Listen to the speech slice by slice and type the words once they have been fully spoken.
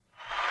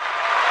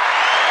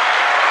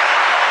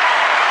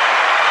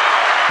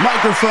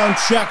Microphone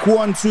check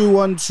 1 2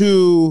 1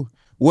 2.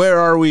 Where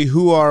are we?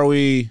 Who are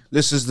we?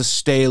 This is the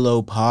Stay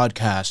Low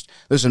podcast.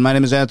 Listen, my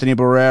name is Anthony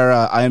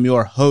Barrera. I am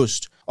your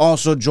host.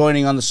 Also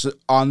joining on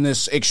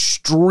this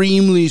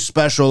extremely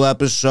special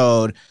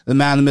episode, the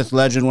man, the myth,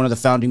 legend, one of the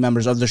founding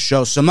members of the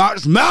show,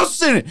 Samaj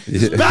Melson,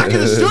 is back in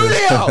the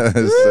studio.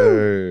 Yes,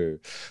 sir.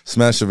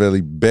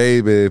 Smashavelli,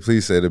 baby.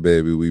 Please say the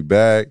baby. We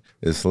back.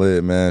 It's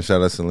lit, man.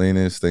 Shout out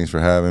Salinas. Thanks for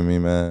having me,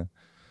 man.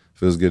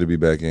 Feels good to be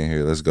back in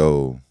here. Let's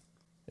go.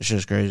 It's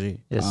just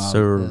crazy. Yes,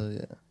 sir.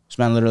 This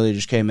man literally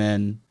just came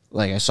in.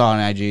 Like, I saw on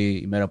IG,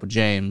 he met up with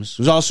James,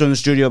 who's also in the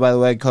studio, by the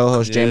way,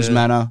 co-host James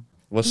Mena.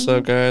 What's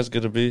up, guys?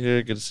 Good to be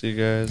here. Good to see you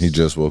guys. He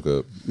just woke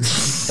up.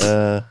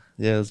 Yeah,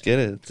 let's get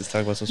it. Let's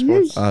talk about some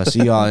sports.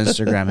 See y'all on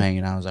Instagram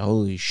hanging out. I was like,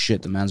 holy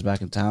shit, the man's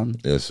back in town.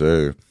 Yes,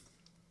 sir.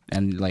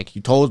 And, like,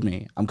 you told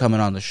me I'm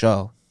coming on the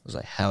show. I was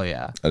like, hell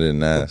yeah. I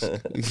didn't ask.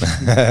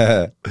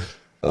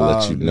 I'll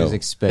let you know. As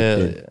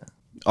expected. Yeah.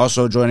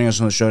 Also joining us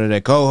on the show today,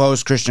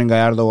 co-host Christian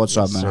Gallardo. What's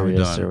up, man? How we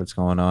doing? Yes, sir. What's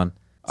going on?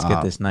 Let's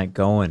get this night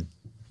going.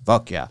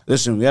 Fuck yeah.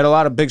 Listen, we had a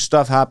lot of big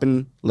stuff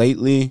happen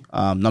lately.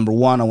 Number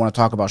one, I want to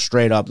talk about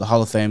straight up the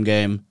Hall of Fame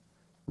game.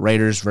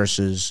 Raiders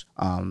versus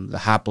the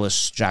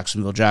hapless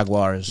Jacksonville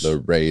Jaguars. The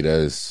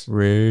Raiders.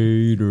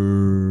 We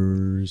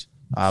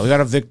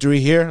got a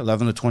victory here,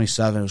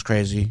 11-27. It was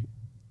crazy.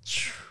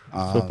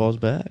 Football's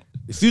back.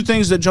 A few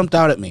things that jumped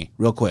out at me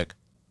real quick.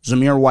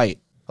 Zamir White,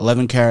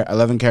 11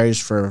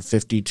 carries for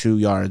 52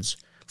 yards,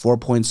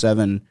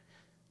 4.7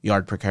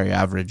 yard per carry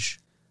average.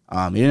 He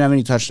didn't have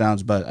any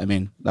touchdowns, but, I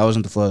mean, that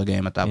wasn't the flow of the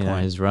game at that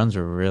point. His runs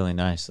were really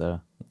nice, though.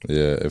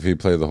 Yeah, if he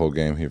played the whole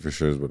game, he for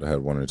sure would have had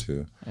one or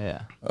two.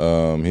 Yeah.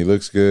 He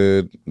looks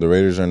good. The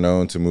Raiders are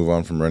known to move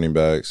on from running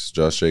backs.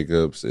 Josh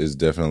Jacobs is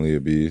definitely a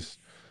beast.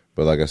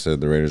 But like I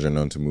said, the Raiders are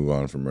known to move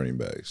on from running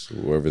backs.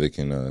 Whoever they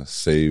can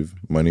save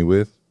money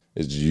with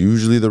is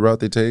usually the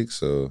route they take.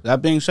 So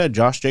that being said,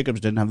 Josh Jacobs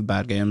didn't have a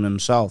bad game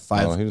himself.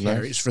 5 carries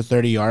nice. For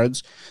 30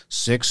 yards,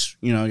 6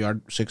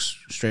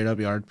 straight up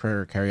yard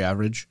per carry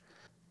average.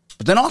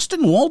 But then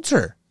Austin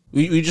Walter,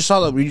 we just saw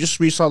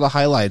the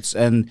highlights,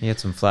 and he had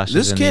some flashes.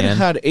 This in kid the end.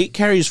 had 8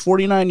 carries,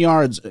 49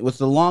 yards with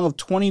the long of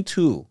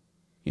 22.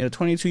 He had a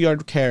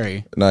 22-yard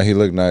carry. Nah, he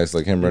looked nice.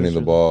 Like him running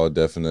the ball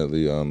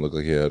definitely looked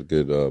like he had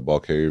good ball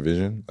carrier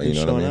vision. Like,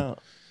 you know what I mean? Out.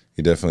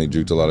 He definitely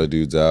juked a lot of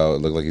dudes out. It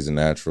looked like he's a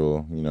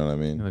natural. You know what I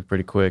mean? He looked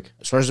pretty quick.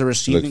 As far as the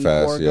receiving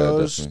core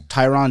goes, definitely.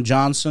 Tyron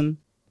Johnson,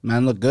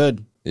 man, looked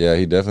good. Yeah,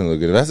 he definitely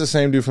looked good. If that's the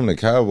same dude from the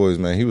Cowboys,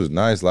 man, he was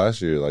nice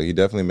last year. Like, he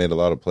definitely made a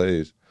lot of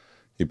plays.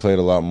 He played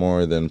a lot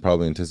more than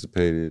probably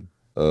anticipated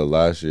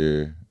last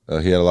year.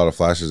 He had a lot of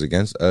flashes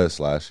against us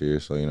last year,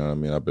 so you know what I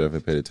mean? I definitely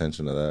paid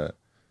attention to that.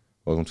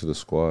 Welcome to the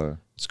squad.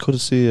 It's cool to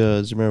see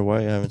Zamir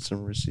White having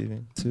some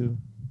receiving, too.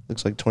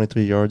 Looks like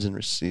 23 yards in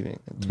receiving.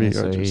 And 3 yards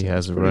so receiving. he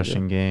has a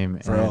rushing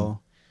game. Bro.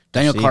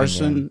 Daniel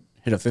Carson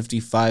hit a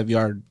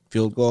 55-yard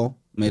field goal.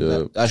 Made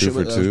that shit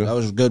that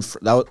was good.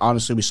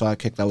 Honestly, we saw a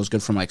kick that was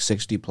good from like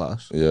 60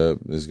 plus. Yeah,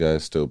 this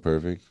guy's still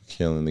perfect,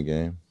 killing the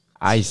game.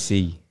 I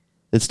see.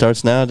 It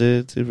starts now,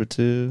 dude. 2 for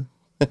 2.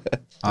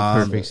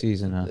 Perfect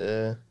season, huh?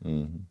 Yeah.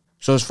 Mm-hmm.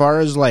 So as far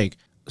as like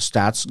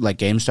stats, like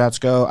game stats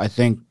go, I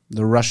think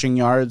the rushing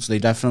yards, they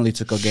definitely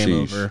took a game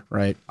over,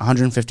 right?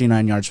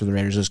 159 yards for the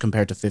Raiders as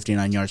compared to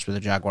 59 yards for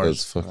the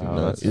Jaguars. That's fucking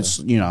nuts. It's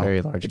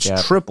very large it's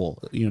gap.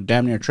 triple,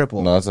 damn near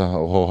triple. No, that's a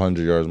whole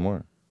 100 yards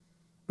more.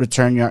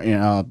 Return yard,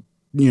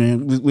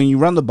 when you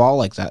run the ball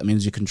like that, it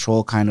means you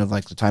control kind of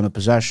like the time of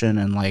possession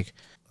and like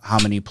how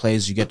many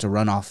plays you get to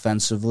run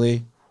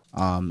offensively.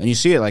 And you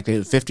see it like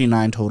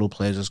 59 total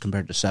plays as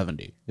compared to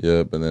 70.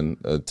 Yep, and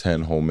then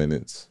 10 whole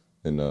minutes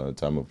in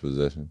time of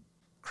possession.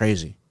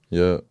 Crazy.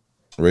 Yep.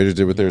 Raiders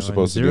did what they were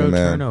supposed to do,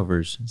 man.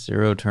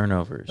 Zero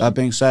turnovers. That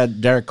being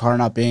said, Derek Carr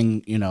not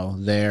being,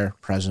 there,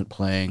 present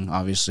playing,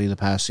 obviously the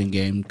passing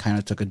game kind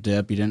of took a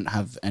dip. You didn't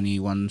have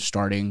anyone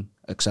starting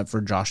except for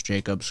Josh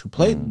Jacobs, who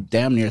played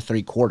damn near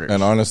 3 quarters.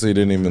 And honestly, it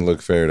didn't even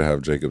look fair to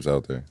have Jacobs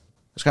out there.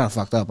 It's kind of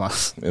fucked up,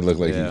 honestly. It looked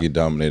like he could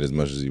dominate as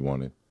much as he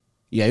wanted.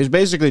 Yeah, he was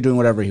basically doing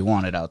whatever he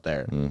wanted out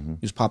there. Mm-hmm.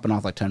 He was popping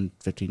off like 10,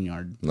 15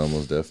 yards. No,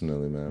 most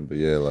definitely, man. But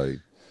yeah, like,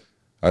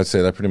 I'd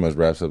say that pretty much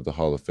wraps up the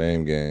Hall of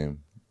Fame game.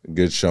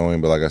 Good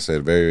showing, but like I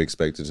said, very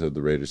expected of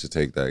the Raiders to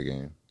take that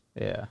game.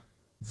 Yeah.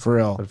 For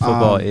real. But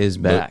football is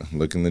back.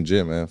 Looking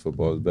legit, man.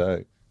 Football is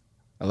back.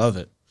 I love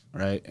it,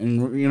 right?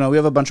 And, we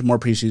have a bunch of more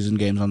preseason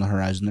games on the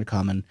horizon. They're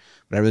coming,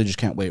 but I really just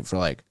can't wait for,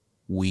 like,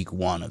 week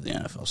 1 of the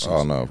NFL season.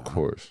 Oh, no, of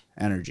course.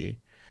 Energy.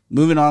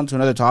 Moving on to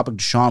another topic,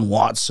 Deshaun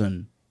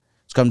Watson.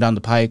 It's come down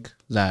the pike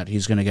that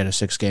he's going to get a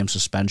 6-game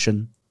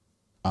suspension.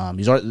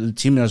 The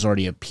team is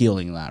already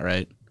appealing that,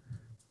 right?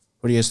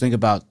 What do you guys think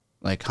about,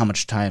 like, how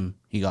much time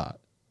he got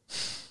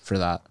for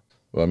that?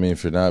 Well, I mean,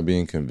 for not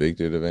being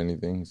convicted of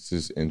anything, it's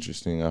just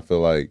interesting. I feel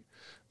like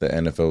the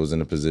NFL was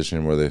in a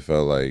position where they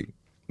felt like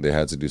they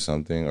had to do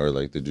something, or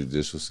like the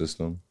judicial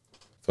system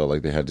felt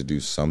like they had to do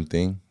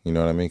something, you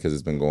know what I mean? Because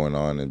it's been going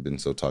on and been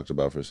so talked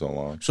about for so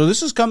long. So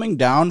this is coming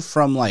down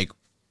from, like,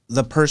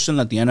 the person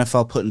that the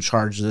NFL put in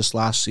charge this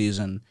last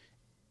season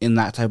in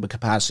that type of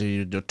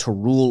capacity to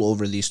rule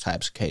over these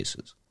types of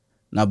cases.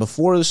 Now,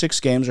 before the 6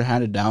 games are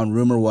handed down,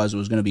 rumor was it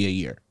was going to be a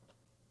year.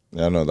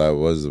 Yeah, I know that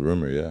was the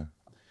rumor, yeah.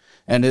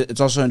 And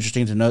it's also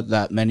interesting to note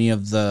that many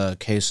of the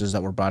cases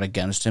that were brought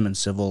against him in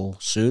civil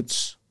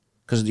suits,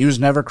 because he was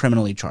never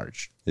criminally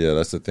charged. Yeah,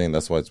 that's the thing.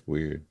 That's why it's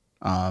weird.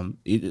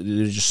 It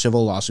was just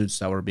civil lawsuits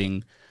that were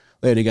being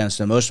laid against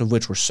him, most of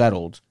which were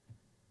settled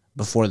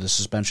before the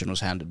suspension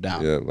was handed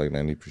down. Yeah, like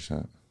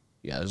 90%.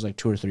 Yeah, there's like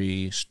 2 or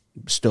 3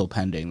 still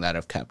pending that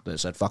have kept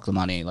this. Said, fuck the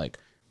money. Like,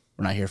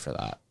 we're not here for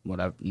that.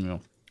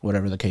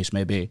 Whatever the case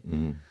may be.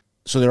 Mm-hmm.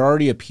 So they're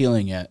already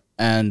appealing it.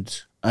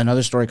 And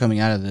another story coming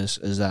out of this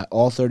is that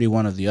all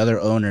 31 of the other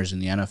owners in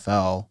the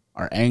NFL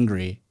are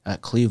angry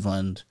at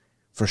Cleveland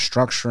for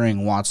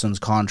structuring Watson's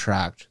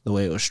contract the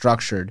way it was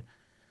structured.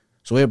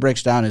 So the way it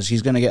breaks down is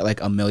he's going to get like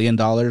 $1 million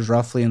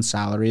roughly in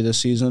salary this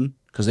season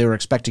because they were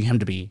expecting him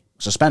to be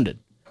suspended,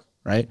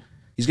 right?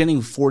 He's getting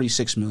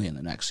 $46 million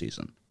the next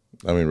season.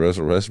 I mean,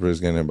 Russell Westbrook's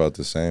getting about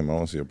the same. I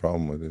don't see a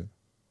problem with it. You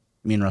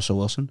mean Russell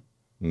Wilson?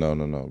 No.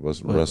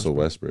 Russell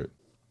Westbrook.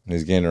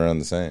 He's getting around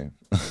the same.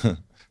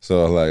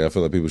 So, like, I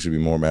feel like people should be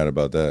more mad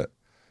about that.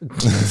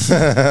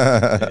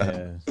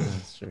 Yeah,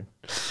 that's true.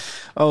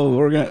 Oh,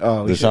 we're going to...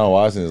 Oh, Deshaun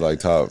Watson is like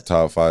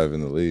top 5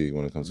 in the league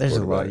when it comes to There's a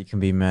lot quarterback. you can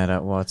be mad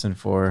at Watson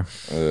for.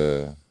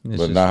 But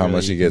just not how really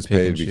much he you gets can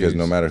pick paid and because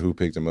no choose. matter who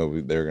picked him up,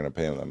 they're going to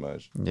pay him that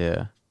much.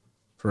 Yeah.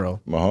 for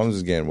real. Mahomes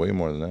is getting way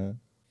more than that.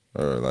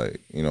 Or,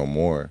 like,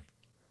 more.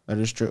 That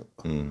is true.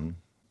 Mm-hmm.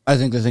 I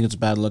think they think it's a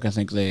bad look. I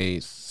think they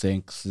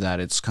think that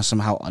it's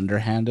somehow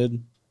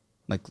underhanded.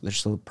 Like, they're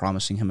still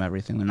promising him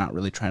everything. They're not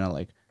really trying to,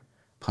 like,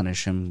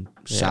 punish him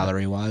Yeah.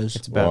 salary-wise.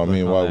 It's a bad Well, I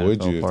mean, look why on the would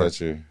NFL you if part. that's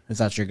your If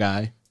that's your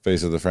guy,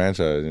 face of the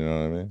franchise, you know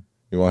what I mean?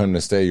 You want him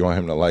to stay, you want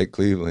him to like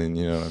Cleveland,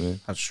 you know what I mean?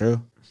 that's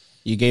true.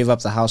 You gave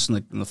up the house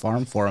and the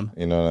farm for him.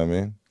 You know what I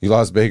mean? You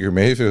lost Baker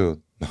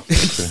Mayfield.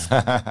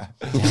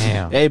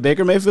 Damn. Hey,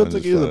 Baker Mayfield I'm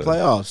took just you to the saying.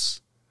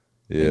 playoffs.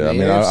 Yeah, I The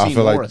mean, I AFC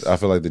feel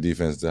North. like the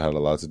defense had a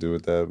lot to do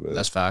with that, but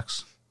That's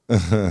facts.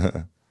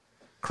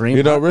 Kareem,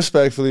 you know, Hunt,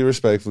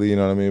 respectfully, you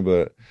know what I mean?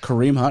 But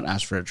Kareem Hunt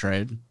asked for a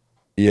trade.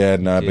 yeah,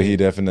 but he Yeah.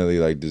 definitely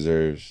like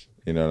deserves.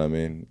 You know what I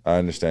mean? I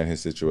understand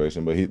his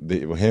situation, but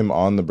him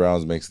on the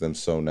Browns makes them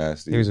so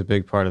nasty. He was a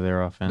big part of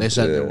their offense. They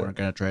said they Yeah. weren't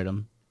going to trade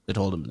him. They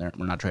told him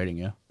we're not trading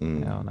you.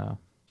 Hell no.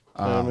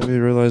 Maybe he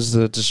realized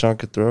that Deshaun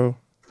could throw.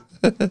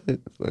 Like,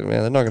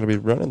 man, they're not going to be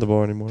running the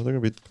ball anymore. They're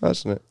going to be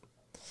passing it.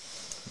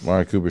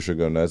 Amari Cooper should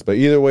go nuts. But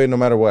either way, no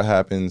matter what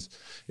happens,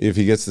 if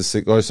he gets the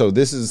sick, or so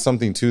this is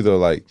something too though.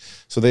 Like,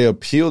 so they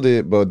appealed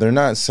it, but they're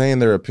not saying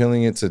they're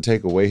appealing it to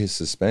take away his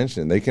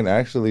suspension. They can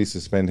actually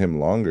suspend him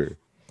longer.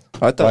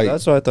 I thought Like-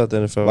 that's what I thought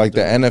the NFL. Like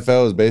the would do.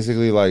 NFL is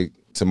basically like,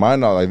 to my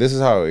knowledge, like this is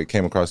how it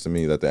came across to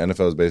me that the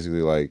NFL is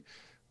basically like,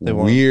 They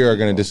want- we are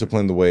going to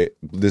discipline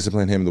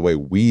him the way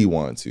we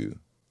want to.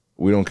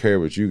 We don't care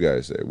what you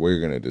guys say. We're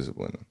going to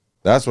discipline him.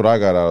 That's what I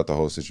got out of the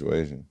whole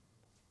situation.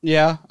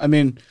 Yeah, I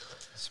mean,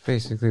 It's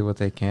basically what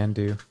they can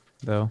do,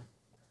 though.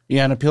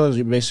 yeah, an appeal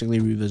is basically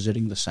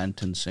revisiting the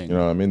sentencing. You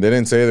know what I mean? They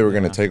didn't say they were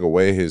going to take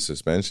away his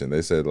suspension.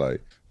 They said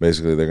like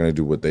basically they're going to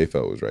do what they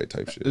felt was right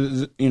type shit.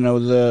 You know,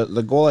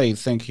 the goal I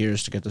think here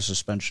is to get the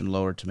suspension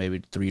lowered to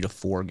maybe 3 to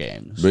 4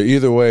 games. But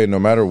either way, no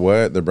matter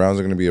what, the Browns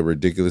are going to be a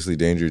ridiculously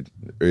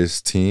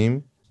dangerous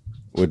team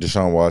with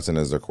Deshaun Watson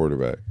as their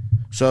quarterback.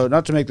 So,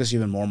 not to make this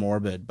even more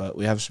morbid, but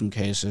we have some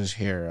cases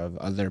here of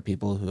other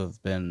people who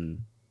have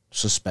been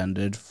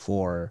suspended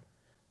for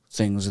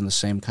things in the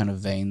same kind of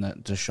vein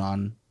that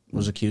Deshaun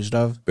was accused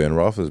of. Ben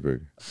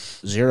Roethlisberger,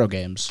 0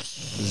 games.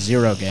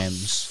 0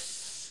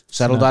 games.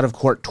 Settled out of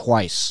court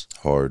twice.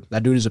 hard.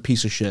 That dude is a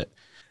piece of shit.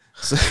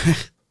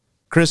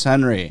 Chris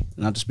Henry,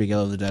 not to speak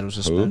ill of the dead, was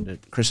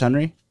suspended. Chris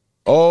Henry?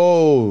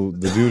 Oh,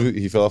 the dude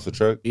he fell off the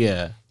truck.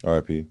 Yeah.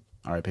 R.I.P.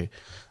 RIP,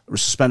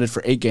 was suspended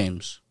for 8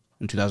 games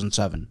in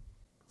 2007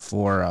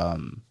 for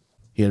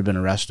he had been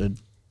arrested.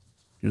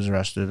 He was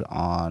arrested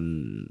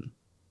on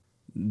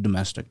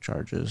domestic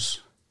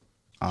charges,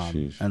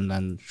 Sheesh. and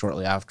then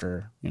shortly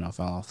after,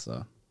 fell off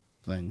the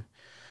thing.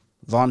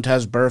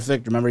 Vontez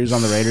Burfict, remember he was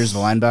on the Raiders, the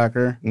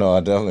linebacker. No,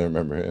 I definitely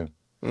remember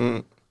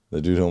him.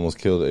 The dude who almost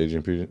killed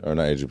Adrian Peterson, or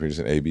not Adrian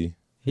Peterson, AB.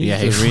 He's, Yeah,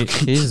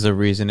 he's the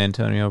reason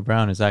Antonio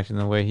Brown is acting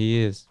the way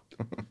he is.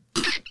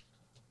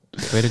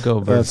 Way to go,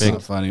 That's Perfect.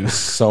 not funny.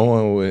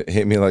 Someone would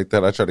hit me like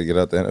that. I try to get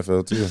out the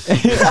NFL too.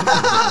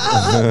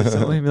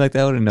 Someone hit me like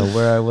that, I wouldn't know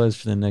where I was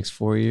for the next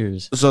 4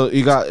 years. So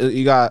you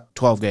got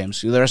 12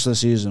 games. The rest of the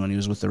season when he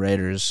was with the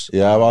Raiders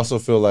Yeah, I also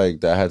feel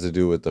like that had to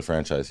do with the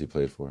franchise he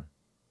played for.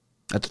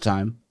 at the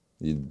time.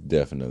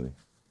 Definitely.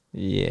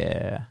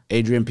 Yeah.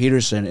 Adrian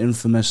Peterson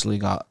infamously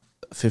got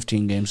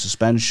 15-game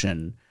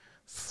suspension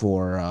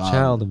for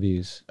Child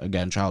abuse.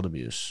 Again, child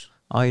abuse.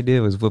 All he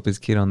did was whoop his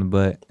kid on the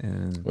butt.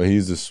 And Well,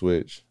 he's the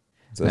switch.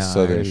 It's that Nah,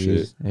 southern I heard he shit.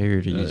 used- I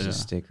heard he Yeah, uses yeah.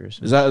 stickers.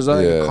 Is that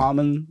Yeah.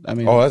 common? I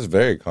mean, Oh, that's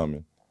very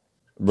common.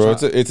 Bro,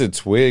 it's a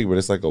twig, but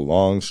it's like a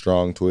long,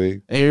 strong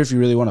twig. here if you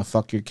really want to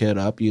fuck your kid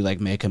up, you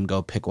like make him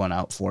go pick one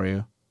out for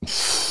you.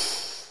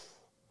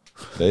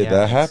 Yeah,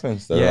 That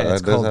happens. That, Yeah, that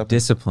it's does called happen.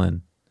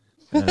 discipline.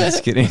 No,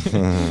 just kidding.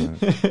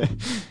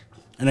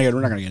 And again,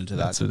 we're not gonna get into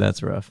that.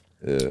 That's rough.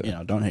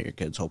 Yeah. don't hit your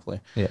kids. Hopefully,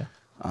 Yeah.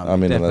 I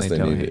mean, unless Definitely they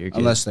don't need hit it. your kids.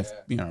 unless they,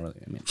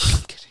 really. I mean,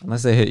 I'm kidding.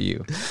 Unless they hit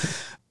you.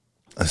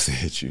 Unless they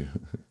hit you.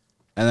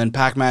 And then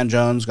Pac-Man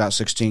Jones got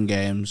 16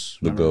 games.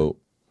 The Remember?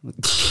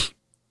 GOAT.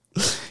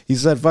 He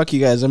said, "Fuck you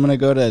guys, I'm gonna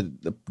go to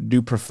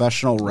do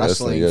professional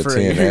wrestling yeah, for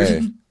a year."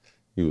 TNA.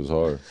 He was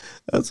hard.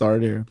 That's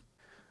hard here.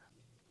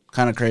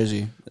 Kind of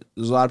crazy.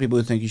 There's a lot of people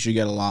who think you should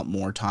get a lot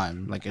more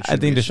time. Like it I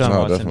think be- Deshaun No,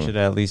 Watson definitely. should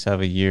at least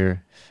have a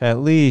year. At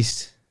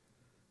least.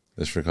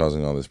 That's for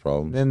causing all this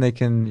problem. Then they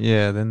can,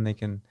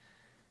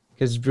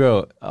 because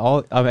bro,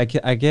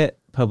 I get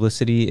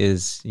publicity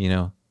is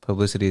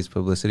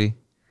publicity,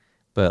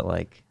 but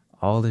like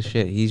all the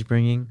shit he's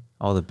bringing,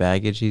 all the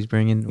baggage he's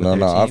bringing. With No,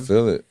 their I team,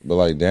 feel it. But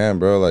like, damn,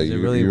 bro, like Is it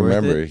you, really you worth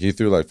remember it? he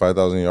threw like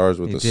 5,000 yards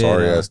with He the did,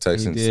 sorry ass he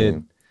Texans did.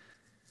 team.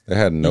 They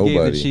had He gave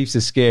nobody. the Chiefs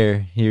a scare.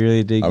 He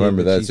really did. I give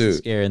remember the that Chiefs too. A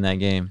scare in that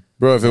game.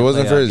 Bro, if it That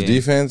wasn't for playoff his game.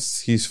 defense,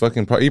 he's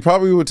fucking. He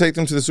probably would take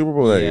them to the Super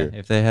Bowl that Yeah, year.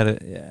 if they had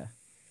it, yeah.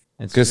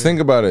 It's Because true. think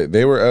about it,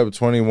 they were up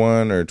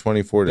 21 or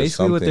 24 to basically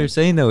something. what they're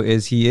saying though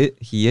is he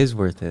is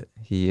worth it.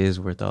 He is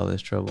worth all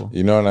this trouble.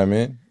 You know what I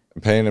mean?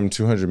 I'm paying him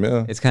 200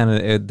 mil, It's kind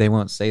of they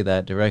won't say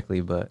that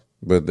directly, but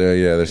but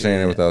they're saying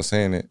Yeah. it without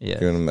saying it. Yeah.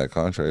 Giving him that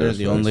contract. They're That's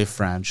the facts. only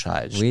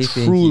franchise We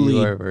think truly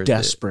you are worth it.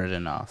 desperate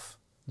enough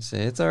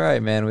say it's all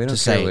right, man. We don't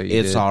to care say what you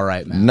it's did. all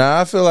right, man.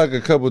 Nah, I feel like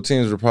a couple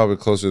teams were probably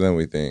closer than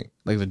we think.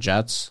 Like the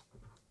Jets.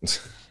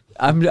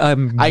 I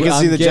can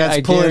see the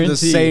Jets pulling the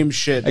same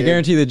shit, I dude.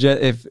 guarantee the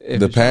Jet if The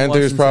Deshaun Panthers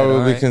Watson said, probably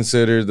 "All right,"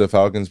 considered, the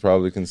Falcons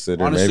probably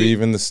considered, Honestly, maybe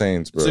even the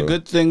Saints, bro. It's a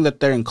good thing that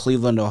they're in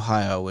Cleveland,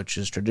 Ohio, which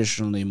is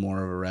traditionally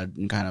more of a red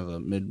and kind of a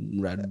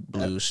mid-red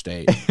blue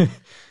state.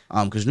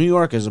 Because New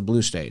York is a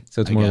blue state, So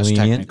it's I more guess,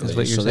 lenient, is technically.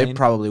 what you're so they saying?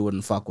 probably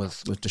wouldn't fuck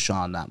with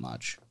Deshaun that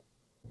much.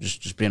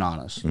 Just being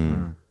honest.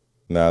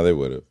 Nah, they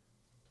would have.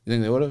 You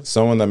think they would have?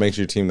 Someone that makes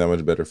your team that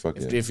much better, fuck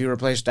yeah. If you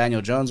replaced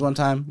Daniel Jones one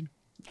time,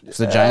 if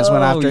the Giants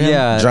went after him,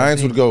 yeah,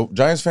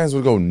 Giants fans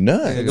would go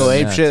nuts. they go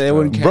ape nuts, shit. They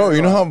wouldn't care. Bro,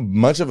 you know how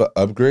much of an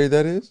upgrade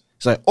that is?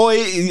 It's like, oh,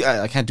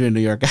 I can't do it in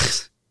New York,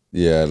 guys.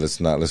 Yeah, let's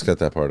cut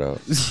that part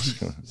out.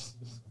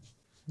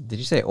 Did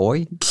you say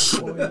oi?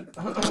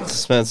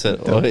 This man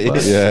said, "Oi."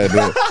 Yeah,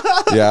 dude.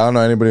 Yeah, I don't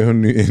know anybody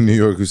in New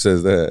York who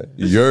says that.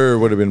 Your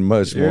would have been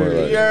much more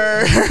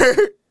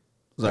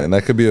like, and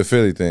that could be a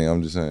Philly thing.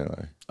 I'm just saying,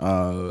 like,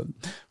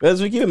 But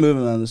as we keep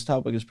moving on, this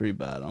topic is pretty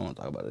bad. I don't want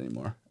to talk about it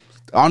anymore.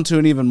 On to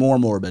an even more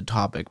morbid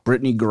topic.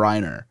 Brittany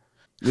Griner.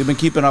 We've been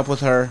keeping up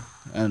with her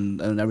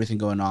and everything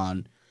going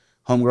on.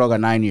 Homegirl got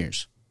 9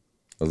 years.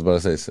 I was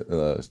about to say,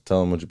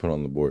 tell them what you put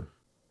on the board.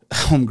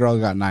 Homegirl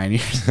got 9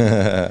 years.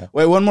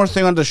 Wait, one more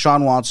thing on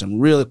Deshaun Watson.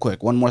 Really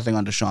quick. One more thing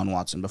on Deshaun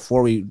Watson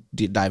before we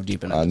dive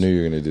deep into I this. knew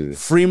you were gonna do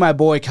this. Free my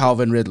boy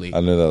Calvin Ridley.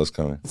 I knew that was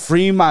coming.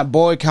 Free my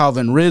boy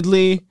Calvin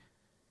Ridley.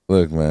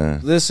 Look,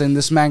 man. Listen,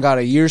 this man got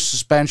a year's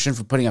suspension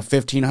for putting a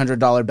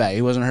 $1,500 bet.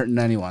 He wasn't hurting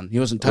anyone. He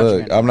wasn't touching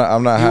Look, anyone.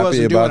 I'm not He happy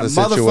wasn't about doing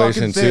the a motherfucking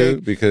situation too thing,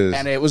 because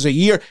and it was a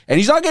year, and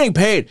he's not getting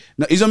paid.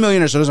 No, he's a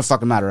millionaire, so it doesn't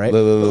fucking matter, right?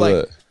 But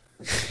like,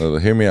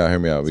 look, hear me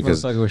out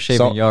because motherfucker was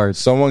shaving yards.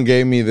 Someone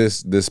gave me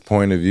this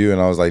point of view,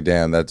 and I was like,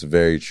 damn, that's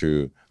very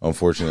true.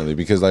 Unfortunately,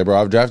 because like, bro,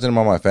 I've drafted him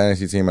on my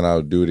fantasy team, and I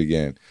would do it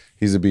again.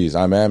 He's a beast.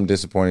 I am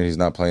disappointed he's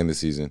not playing this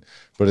season,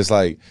 but it's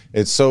like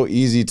it's so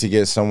easy to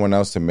get someone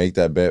else to make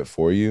that bet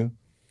for you.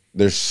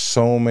 There's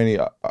so many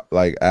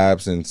like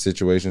apps and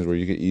situations where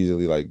you could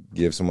easily like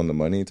give someone the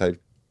money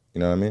type,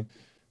 you know what I mean?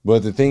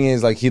 But the thing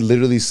is, like, he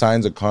literally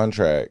signs a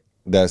contract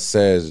that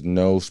says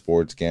no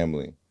sports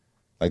gambling.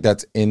 Like,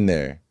 that's in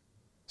there.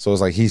 So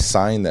it's like he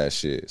signed that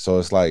shit. So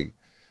it's like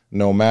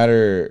no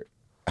matter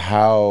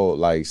how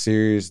like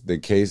serious the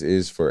case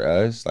is for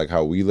us, like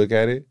how we look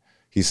at it,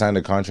 he signed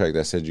a contract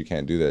that said you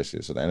can't do that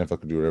shit. So the NFL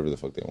could do whatever the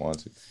fuck they want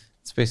to.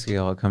 It's basically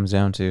all it comes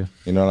down to.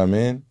 You know what I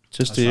mean?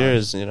 Just a year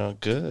is,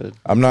 good.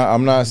 I'm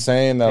not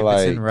saying that If like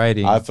it's in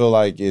writing, I feel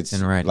like it's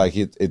in writing. like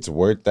it's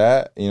worth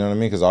that. You know what I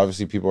mean? Because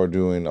obviously people are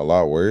doing a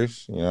lot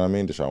worse. You know what I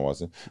mean? Deshaun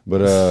Watson. But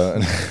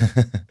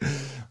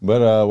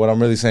what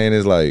I'm really saying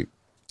is like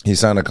he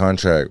signed a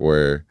contract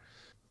where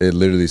it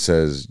literally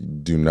says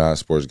do not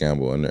sports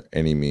gamble under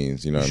any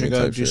means. You know you what I should mean?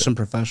 go Type do shit. some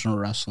professional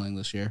wrestling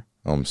this year.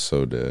 I'm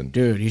so dead.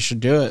 Dude, you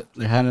should do it.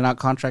 They're handing out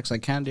contracts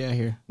like candy out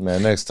here.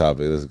 Man, next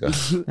topic. Let's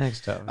go.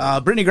 Next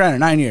up. Brittany Griner,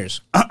 9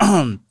 years.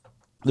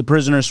 The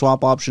prisoner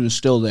swap option is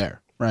still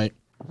there, right?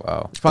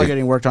 Wow. It's probably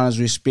getting worked on as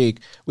we speak.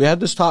 We had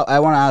this talk. I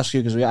want to ask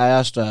you because I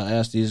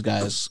asked these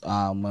guys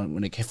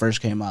when it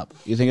first came up.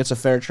 You think it's a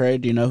fair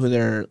trade? Do you know who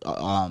they're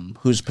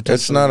who's potentially?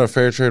 It's not a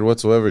fair trade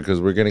whatsoever because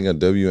we're getting a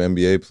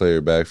WNBA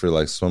player back for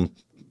like some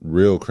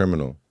real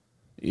criminal.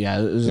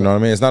 Yeah, You know what I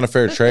mean? It's not a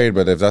fair trade,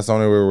 but if that's the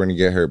only way we're going to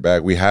get her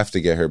back, we have to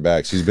get her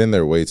back. She's been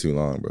there way too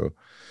long, bro.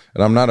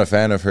 And I'm not a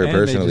fan of her And they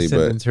just personally, but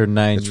sentenced her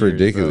 9 it's years,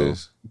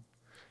 ridiculous.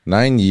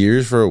 9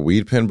 years for a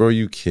weed pen, bro?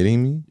 You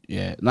kidding me?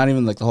 yeah, not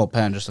even like the whole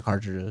pen, just the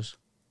cartridges.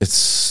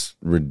 It's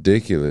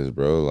ridiculous,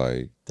 bro.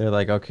 Like, They're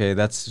like, okay,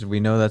 we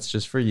know that's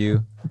just for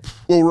you.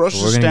 Well,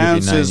 Russia's we're gonna give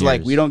you stance 9 is like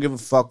years. we don't give a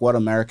fuck what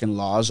American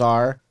laws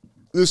are.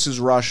 This is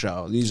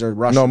Russia. These are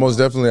Russian. no, most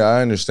definitely,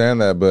 I understand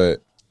that,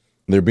 but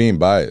they're being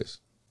biased.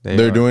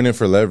 They're are. doing it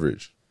for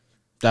leverage,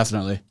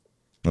 Definitely.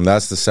 and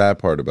that's the sad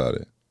part about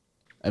it.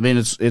 I mean,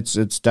 it's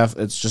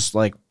just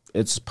like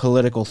it's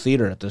political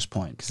theater at this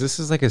point. Because this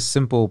is like a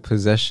simple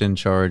possession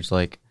charge,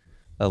 like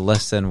a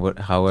less than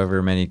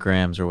however many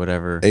grams or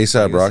whatever.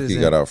 ASAP Like, Rocky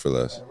got out for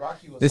less.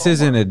 This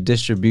isn't a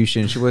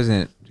distribution. She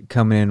wasn't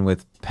coming in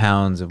with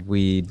pounds of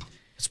weed.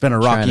 It's been a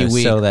Trying rocky to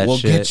week. sell that We'll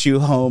shit. get you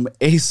home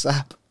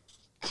ASAP.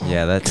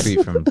 Yeah, that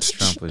tweet from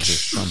Trump was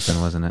just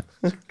something, wasn't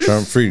it?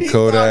 Trump free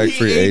Kodak, He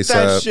free ate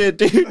that ASAP. shit,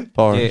 dude.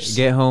 Bars.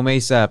 Get home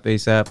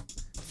ASAP.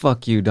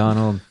 Fuck you,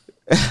 Donald.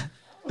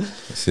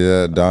 See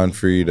that? Don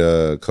freed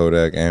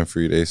Kodak and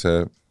freed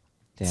ASAP.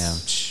 Damn.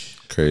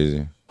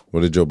 Crazy.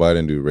 What did Joe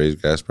Biden do? Raise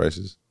gas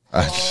prices?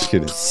 I'm just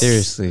kidding.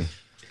 Seriously.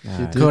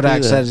 did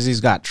Kodak do that. says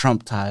he's got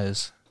Trump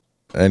ties.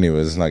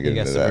 Anyways, let's not get He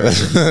got into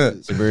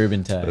that. suburban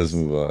Let's ties.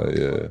 move on.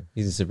 Yeah.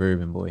 He's a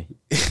suburban boy.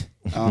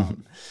 But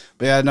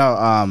yeah,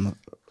 no,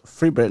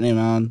 free Britney,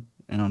 man.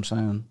 You know what I'm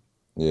saying?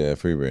 Yeah,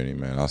 free Britney,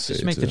 man. I'll say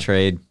Just it make too. the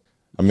trade.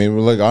 I mean,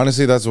 like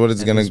honestly, that's what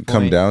it's At gonna this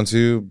come point- down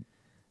to.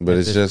 But at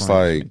it's this just point,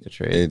 like make the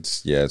trade.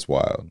 it's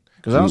wild.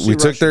 'Cause I don't We see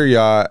took Russia- their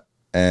yacht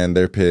and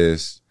they're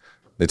pissed.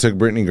 They took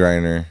Brittany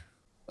Griner.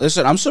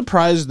 Listen, I'm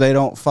surprised they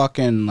don't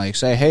fucking like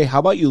say, hey, how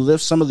about you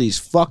lift some of these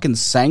fucking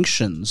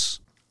sanctions?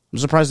 I'm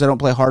surprised they don't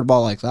play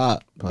hardball like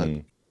that. But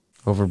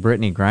Over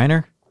Brittany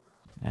Griner?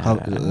 they're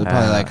probably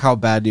like, how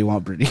bad do you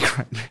want Britney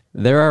Griner?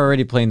 They're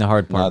already playing the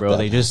hard part, Not bro. that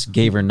They just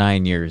gave her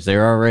 9 years.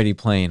 They're already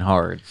playing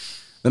hard.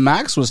 The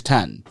max was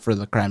 10 for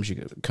the crime she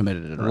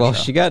committed in Russia. Well,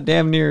 she got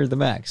damn near the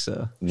max,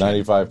 so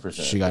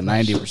 95%. She got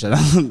 90%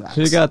 of the max.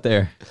 she got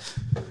there.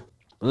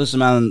 Listen,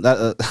 man,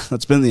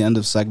 that's been the end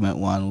of segment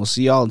 1. We'll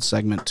see y'all in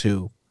segment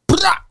 2.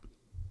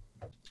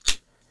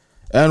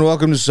 And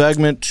welcome to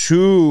segment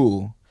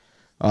 2,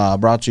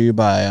 brought to you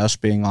by us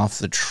being off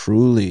the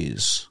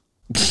Trulies.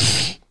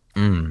 Did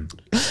you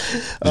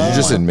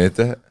just admit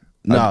that?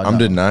 No, I'm no.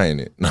 denying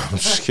it. No, I'm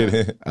just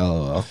kidding.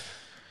 LOL.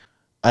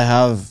 I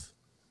have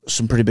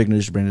some pretty big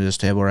news to bring to this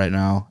table right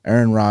now.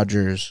 Aaron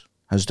Rodgers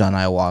has done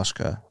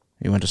ayahuasca.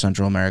 He went to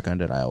Central America and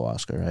did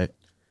ayahuasca, right?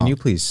 Can you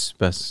please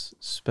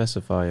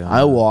specify on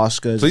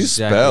Ayahuasca is Please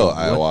Exactly spell what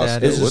ayahuasca.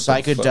 that is a What the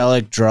fuck?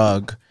 psychedelic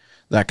drug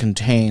that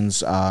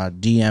contains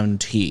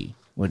DMT,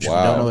 which if you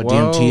Wow. don't know what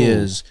Whoa. DMT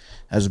is,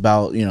 has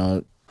about,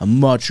 a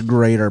much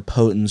greater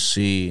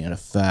potency and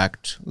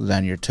effect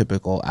than your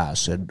typical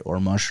acid or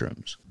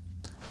mushrooms.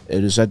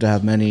 It is said to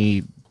have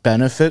many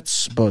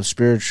benefits, both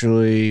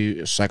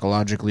spiritually,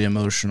 psychologically,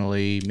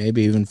 emotionally,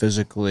 maybe even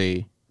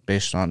physically,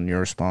 based on your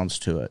response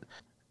to it.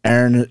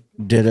 Aaron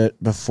did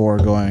it before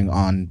going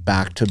on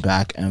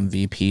back-to-back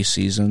MVP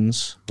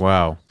seasons.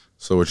 Wow.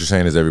 So what you're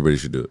saying is everybody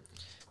should do it.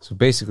 So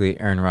basically,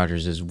 Aaron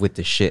Rodgers is with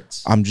the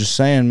shits. I'm just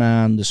saying,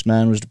 man, this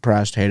man was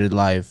depressed, hated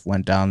life,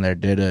 went down there,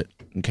 did it,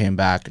 and came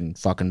back and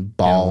fucking And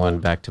balled. won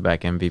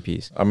back-to-back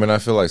MVPs. I mean, I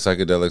feel like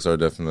psychedelics are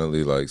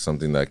definitely like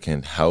something that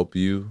can help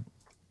you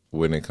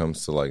when it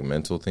comes to like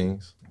mental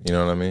things. You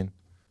know what I mean?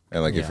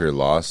 And like if Yeah. you're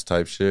lost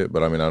type shit.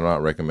 But I mean, I'm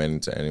not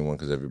recommending to anyone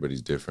because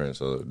everybody's different,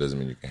 so it doesn't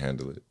mean you can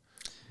handle it.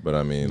 But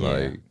I mean, Yeah.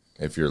 like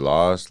if you're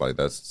lost, like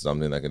that's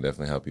something that can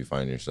definitely help you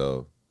find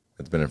yourself.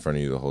 It's been in front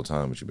of you the whole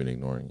time, but you've been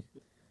ignoring it.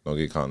 Don't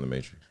get caught in the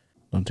matrix.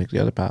 Don't take the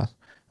other path.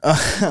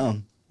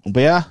 But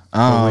yeah,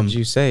 What would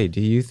you say? Do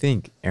you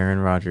think Aaron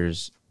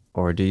Rodgers,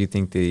 or do you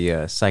think the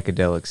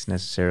psychedelics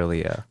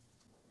necessarily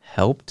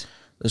helped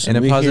listen, in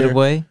a we positive here-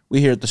 way?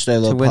 We here at the Stay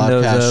Low to win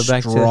those, podcast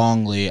back to-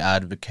 strongly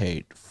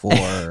advocate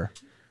for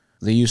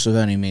the use of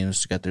any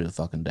means to get through the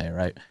fucking day,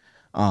 right?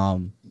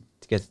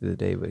 To get to the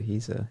day, but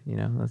he's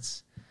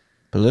let's.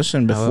 But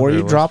listen, before However you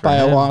it was drop for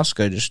him.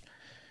 ayahuasca,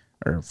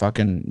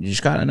 you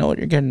just gotta know what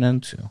you're getting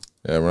into.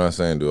 Yeah, we're not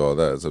saying do all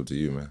that. It's up to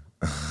you, man.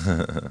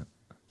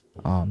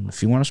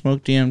 If you want to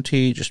smoke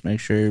DMT, just make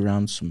sure you're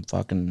around some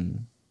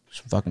fucking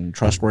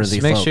trustworthy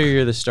Just make folk. sure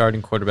you're the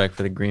starting quarterback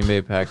for the Green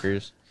Bay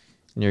Packers,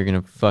 and you're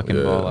gonna fucking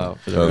Yeah. ball out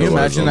for the. Can Can you Otherwise,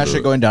 imagine don't that do shit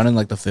it. going down in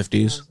like the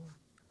 50s?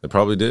 It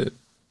probably did.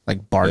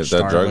 Like Bart If that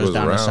Starr drug goes was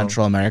down to around.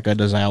 Central America,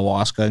 does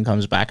ayahuasca, and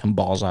comes back and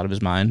balls out of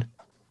his mind.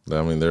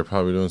 I mean, they're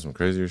probably doing some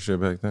crazier shit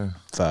back then.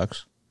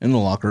 Facts. In the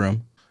locker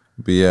room.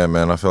 But yeah,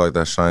 man, I feel like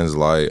that shines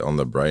light on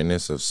the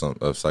brightness of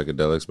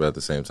psychedelics. But at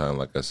the same time,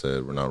 like I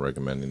said, we're not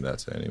recommending that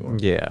to anyone.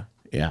 Yeah.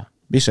 Yeah.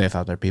 Be safe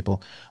out there,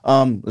 people.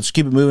 Let's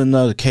keep it moving,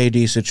 though. The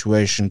KD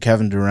situation,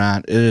 Kevin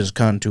Durant, it has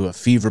come to a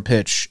fever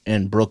pitch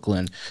in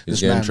Brooklyn.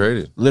 He's getting man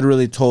traded.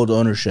 literally told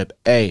ownership,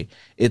 hey,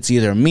 it's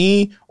either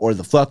me or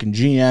the fucking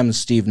GM and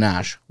Steve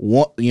Nash.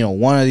 One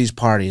of these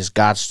parties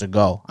gots to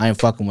go. I ain't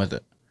fucking with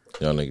it.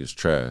 Y'all niggas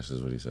trash,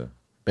 is what he said.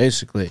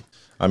 Basically.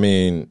 I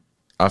mean,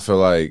 I feel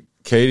like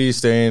KD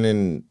staying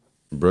in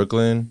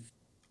Brooklyn,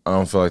 I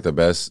don't feel like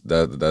that's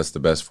the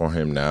best for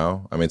him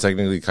now. I mean,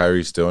 technically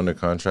Kyrie's still under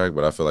contract,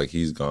 but I feel like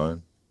he's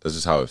gone. That's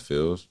just how it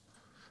feels.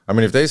 I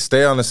mean, if they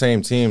stay on the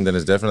same team, then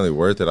it's definitely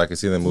worth it. I can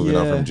see them moving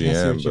on from I see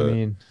GM, what you but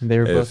mean. They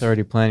were if- both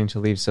already planning to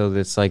leave, so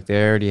it's like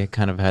they already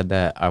kind of had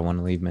that "I want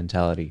to leave"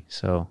 mentality.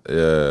 So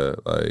yeah,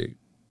 like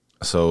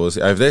so we'll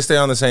see. If they stay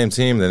on the same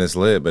team, then it's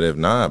lit. But if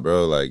not,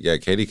 bro, like yeah,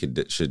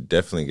 KD should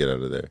definitely get out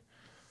of there.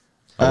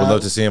 I would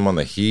love to see him on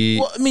the Heat.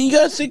 Well, I mean, you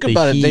got to think The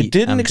about it. They Heat,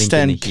 didn't I'm thinking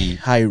extend the Heat.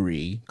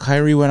 Kyrie.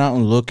 Kyrie went out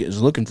and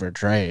is looking for a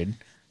trade.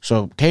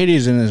 So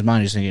KD's in his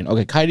mind. He's thinking,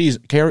 okay, Kyrie's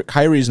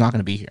not going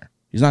to be here.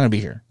 He's not going to be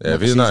here. Yeah,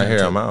 if he's not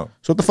here, I'm out.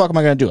 So what the fuck am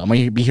I going to do? I'm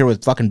going to be here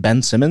with fucking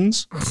Ben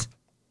Simmons?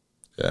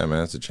 Yeah,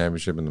 man, it's a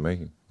championship in the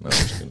making. No, I'm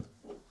just kidding.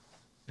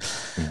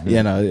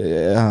 You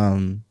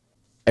know,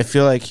 I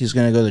feel like he's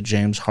going to go the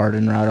James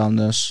Harden route on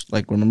this.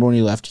 Like, remember when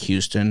he left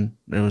Houston?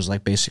 It was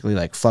like basically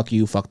like, fuck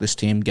you, fuck this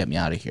team, get me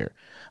out of here.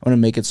 I'm going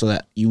to make it so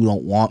that you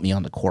don't want me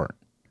on the court.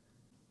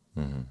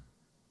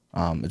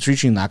 It's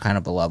reaching that kind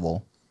of a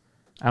level.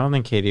 I don't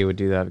think KD would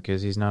do that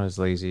because he's not as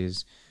lazy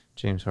as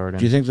James Harden.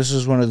 Do you think this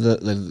is one of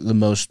the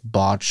most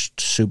botched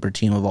super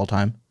team of all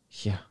time?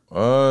 Yeah.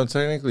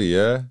 Technically,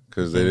 yeah,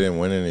 because they didn't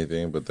win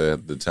anything, but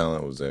the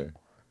talent was there.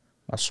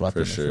 I swept For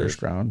in the sure.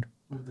 first round.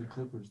 With the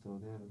Clippers,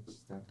 though, they had a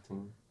stacked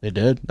team. They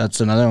did.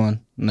 That's another one.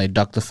 And they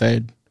ducked the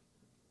fade.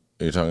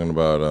 Are you talking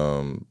about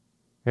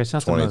It's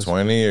not the most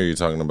 2020, or are you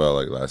talking about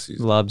like last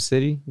season? Lob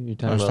City? You're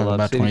talking I was talking Lob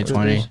about City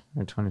 2020. Clippers?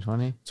 Or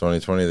 2020?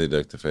 2020, they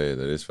ducked the fade.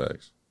 That is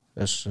facts.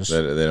 It's just,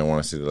 They didn't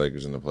want to see the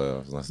Lakers in the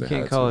playoffs unless You they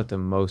can't had call to. it the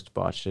most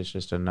botched. It's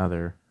just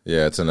another.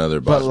 Yeah, it's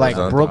another. but botch, like it's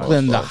not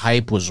Brooklyn, most the botch.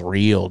 hype was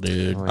real,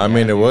 dude. Oh, I mean,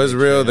 yeah, it dude, was they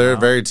real. traded They're a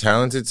out. very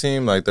talented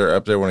team. Like they're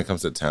up there when it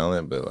comes to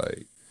talent, but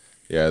like,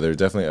 yeah, there's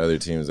definitely other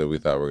teams that we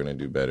thought were gonna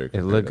do better. It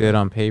compared looked to good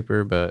them. on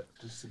paper, but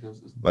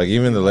Like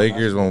even the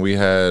Lakers when we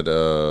had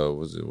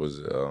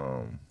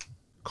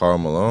Karl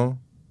Malone,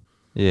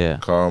 yeah.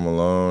 Karl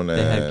Malone, and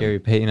They had Gary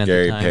Payton at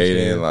Gary the time.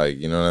 Payton. too. Like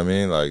you know what I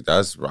mean? Like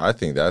I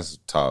think that's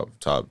top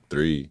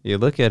 3 You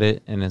look at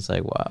it and it's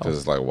like, wow. because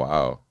it's like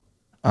wow.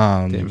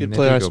 Damn. You can They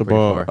play did go pretty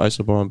far.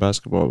 iso ball and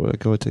basketball, but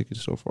it would take you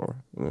so far.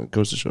 It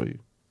goes to show you.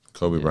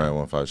 Kobe Bryant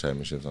won 5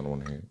 championships on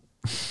one hand.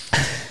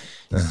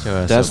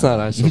 That's not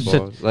iso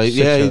ball. Like, shut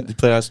yeah, your- he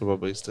played iso ball,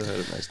 but he still had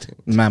a nice team.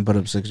 Man put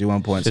up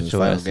 61 points in Shut his your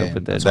final ass up game.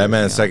 with that. That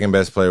man's second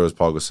best player was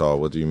Paul Gasol.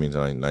 What do you mean,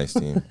 Johnny? Nice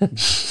team.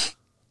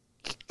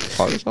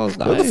 Paul Gasol's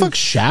What the nice. fuck,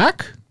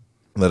 Shaq?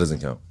 That doesn't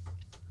count.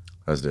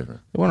 That's different.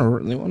 They won a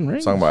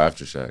ring. Talking about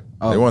after Shaq.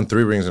 Oh. They won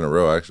 3 rings in a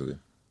row, actually.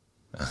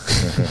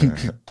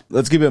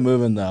 Let's keep it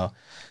moving though.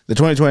 The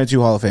 2022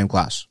 Hall of Fame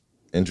class.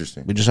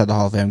 Interesting. We just had the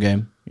Hall of Fame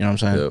game. You know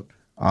what I'm saying?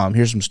 Yep.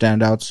 Here's some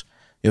standouts.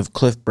 You have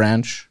Cliff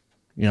Branch.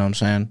 You know what I'm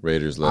saying?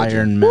 Raiders legend.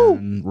 Iron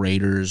Man,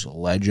 Raiders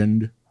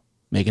legend,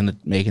 making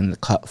the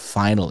cut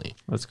finally.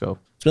 Let's go.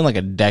 It's been like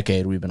a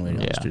decade we've been waiting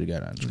on this Yeah. dude to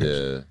get on.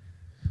 Yeah.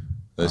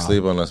 They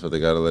sleep on us, but they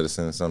got to let us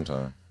in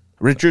sometime.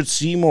 Richard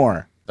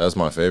Seymour. That's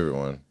my favorite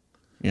one.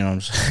 You know what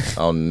I'm saying?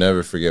 I'll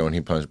never forget when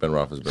he punched Ben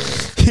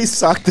Roethlisberger. He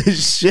sucked the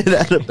shit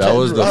out of That Ben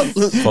was the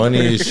Roethlisberger.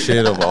 funniest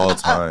shit of all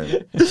time.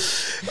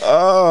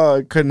 Oh,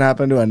 it couldn't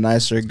happen to a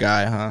nicer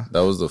guy, huh? That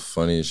was the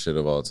funniest shit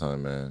of all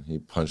time, man. He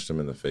punched him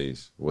in the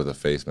face with a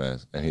face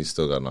mask, and he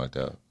still got knocked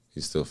out.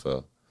 He still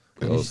fell.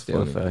 That He was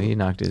still funny. fell. He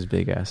knocked his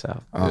big ass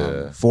out.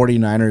 Yeah.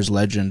 49ers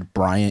legend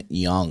Bryant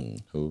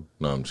Young, Who?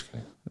 No, I'm just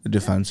kidding. the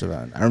defensive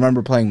end. I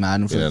remember playing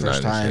Madden for Being the a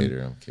first Niners time.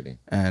 hater, I'm kidding.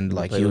 And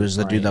like play he with was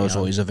the dude Bryant that was Young.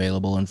 always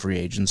available in free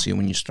agency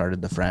when you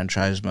started the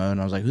franchise mode.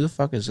 And I was like, who the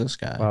fuck is this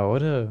guy?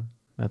 Wow,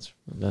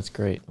 that's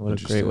great. What a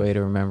great Interesting. way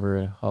to remember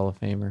a Hall of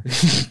Famer.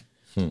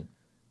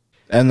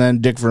 And then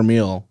Dick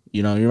Vermeil.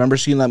 You know, you remember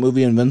seeing that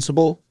movie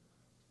Invincible?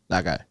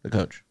 That guy, the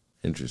coach.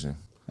 Interesting.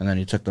 And then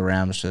he took the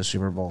Rams to the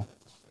Super Bowl.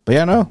 But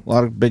yeah, no, a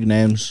lot of big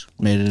names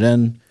made it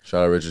in.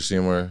 Shout out Richard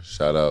Seymour.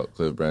 Shout out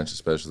Cliff Branch,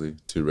 especially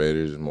 2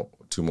 Raiders and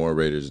 2 more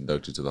Raiders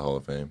inducted to the Hall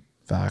of Fame.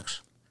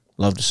 Facts.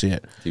 Love to see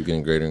it. Keep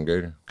getting greater and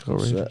greater. Go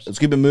Raiders. Let's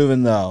keep it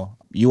moving though.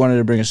 You wanted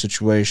to bring a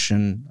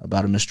situation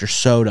about a Mr.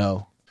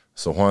 Soto.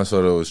 So Juan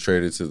Soto was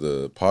traded to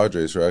the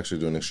Padres, who are actually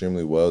doing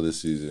extremely well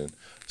this season.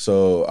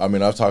 So, I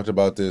mean, I've talked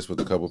about this with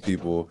a couple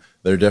people.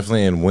 They're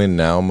definitely in win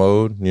now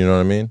mode, you know what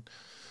I mean?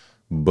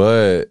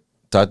 But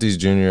Tatis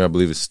Jr., I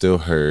believe, is still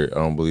hurt. I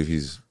don't believe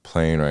he's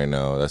playing right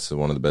now. That's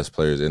one of the best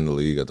players in the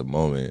league at the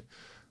moment.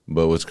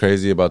 But what's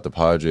crazy about the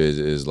Padres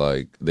is,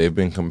 like, they've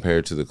been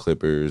compared to the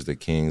Clippers, the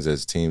Kings,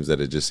 as teams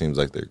that it just seems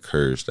like they're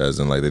cursed, as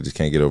in, like, they just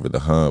can't get over the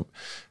hump.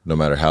 No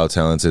matter how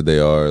talented they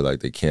are, like,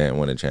 they can't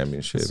win a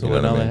championship. So you know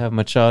what now I mean? they have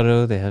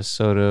Machado, they have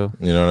Soto.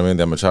 You know what I mean?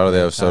 They have Machado, they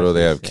have Soto,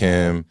 they have Tatis,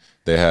 Kim,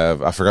 they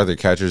have, I forgot their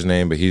catcher's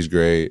name, but he's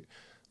great.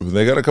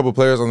 They got a couple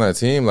players on that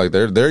team. Like,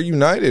 they're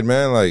united,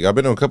 man. Like, I've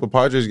been to a couple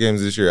Padres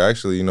games this year,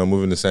 actually, you know,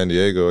 moving to San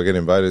Diego. I get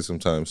invited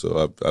sometimes,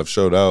 so I've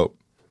showed out.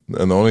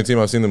 And the only team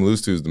I've seen them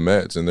lose to is the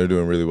Mets, and they're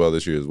doing really well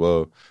this year as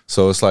well.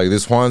 So it's like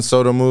this Juan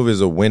Soto move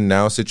is a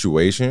win-now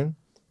situation,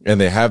 and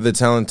they have the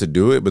talent to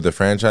do it, but the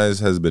franchise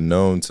has been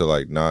known to,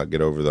 like, not get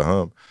over the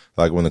hump.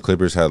 Like when the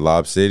Clippers had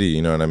Lob City,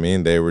 you know what I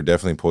mean? They were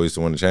definitely poised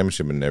to win the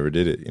championship and never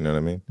did it, you know what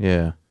I mean?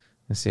 Yeah.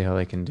 Let's see how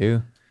they can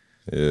do.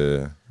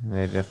 Yeah.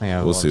 They definitely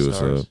have We'll a lot see of what's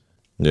stars. up.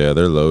 Yeah,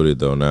 they're loaded,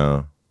 though,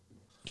 now.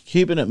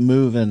 Keeping it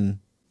moving,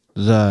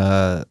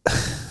 the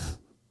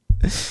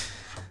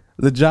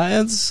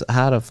Giants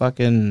had a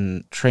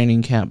fucking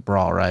training camp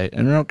brawl, right?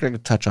 And we're not going to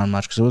touch on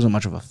much because it wasn't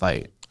much of a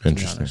fight. To be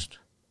Interesting. honest.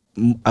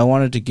 I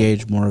wanted to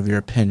gauge more of your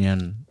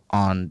opinion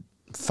on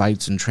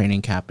fights and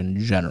training camp in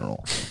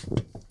general.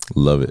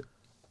 Love it.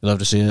 You love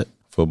to see it?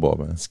 Football,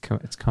 man. It's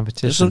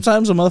competition.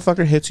 Sometimes a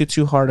motherfucker hits you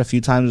too hard a few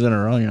times in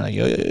a row, and you're like,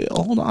 yo,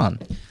 hold on.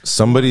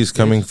 Somebody's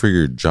coming for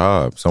your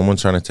job.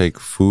 Someone's trying to take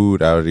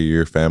food out of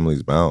your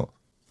family's mouth.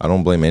 I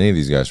don't blame any of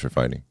these guys for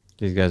fighting.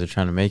 These guys are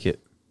trying to make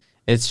it.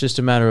 It's just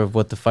a matter of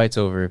what the fight's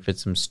over. If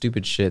it's some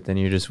stupid shit, then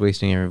you're just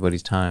wasting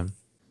everybody's time.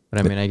 But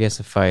I mean, I guess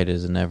a fight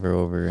is never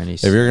over any.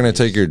 If you're gonna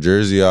take your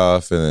jersey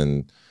off and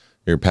then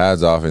your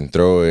pads off and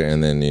throw it,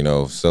 and then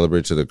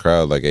celebrate to the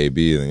crowd like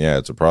AB, then yeah,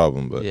 it's a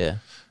problem. But yeah,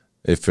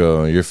 if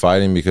you're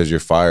fighting because you're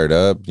fired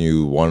up,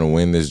 you want to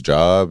win this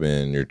job,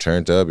 and you're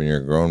turned up, and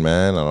you're a grown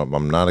man,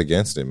 I'm not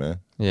against it, man.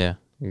 yeah,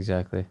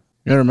 exactly.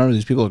 You gotta remember,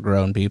 these people are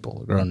grown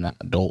people, grown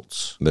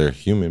adults. They're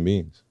human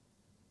beings.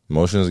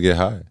 Emotions get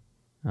high.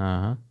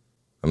 Uh huh.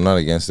 I'm not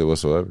against it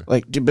whatsoever.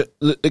 Like, but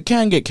it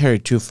can get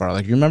carried too far.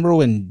 Like, you remember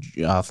when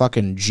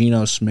fucking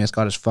Geno Smith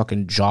got his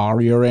fucking jaw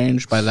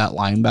rearranged by that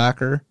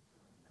linebacker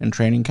in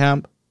training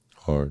camp?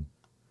 Hard.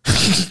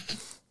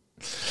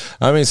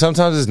 I mean,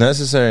 sometimes it's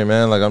necessary,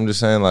 man. Like, I'm just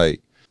saying,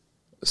 like,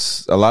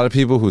 a lot of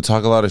people who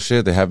talk a lot of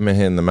shit, they haven't been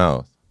hit in the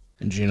mouth.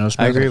 And Geno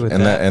Smith. I agree with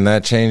And that.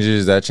 that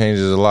changes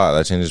a lot.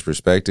 That changes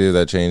perspective.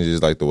 That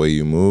changes like the way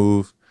you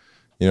move.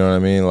 You know what I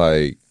mean?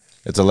 Like,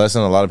 it's a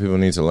lesson a lot of people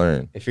need to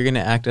learn. If you're gonna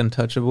act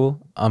untouchable,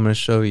 I'm gonna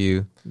show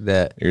you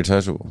that You're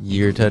touchable.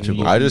 you're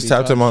touchable. I just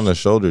tapped him on the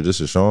shoulder just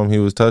to show him he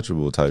was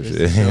touchable type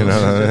shit. You know what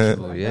I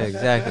mean? Yeah,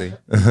 exactly.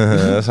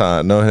 That's how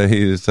I know that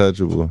he is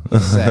touchable.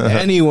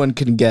 Anyone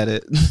can get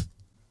it.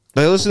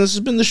 But listen, this has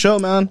been the show,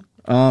 man.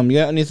 You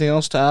got anything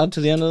else to add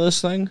to the end of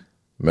this thing?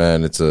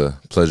 Man, it's a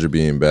pleasure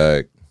being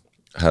back.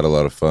 Had a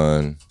lot of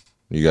fun.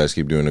 You guys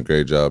keep doing a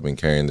great job in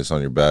carrying this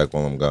on your back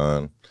while I'm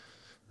gone.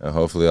 And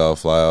hopefully I'll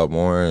fly out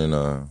more and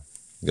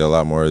get a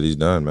lot more of these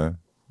done, man.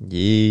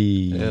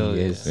 Yeah, Hell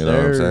yeah. yes, You know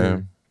what I'm sir.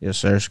 saying? Yes,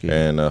 sir. Ski.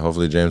 And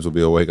hopefully James will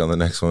be awake on the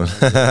next one.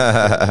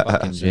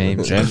 Fucking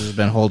James. James has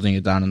been holding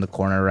it down in the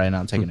corner right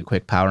now, taking a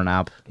quick power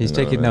nap. He's No,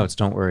 taking man. notes.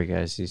 Don't worry,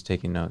 guys. He's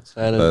taking notes.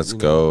 Let's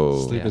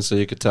go. Sleeping Yeah. so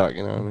you could talk,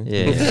 you know what I mean?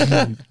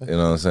 Yeah. You know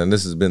what I'm saying?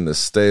 This has been the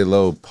Stay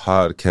Low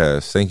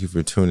podcast. Thank you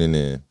for tuning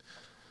in.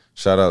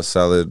 Shout out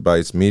Salad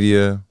Bites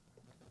Media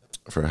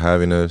for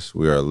having us.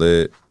 We are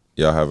lit.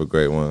 Y'all have a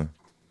great one.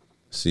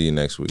 See you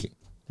next week.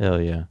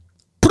 Hell yeah.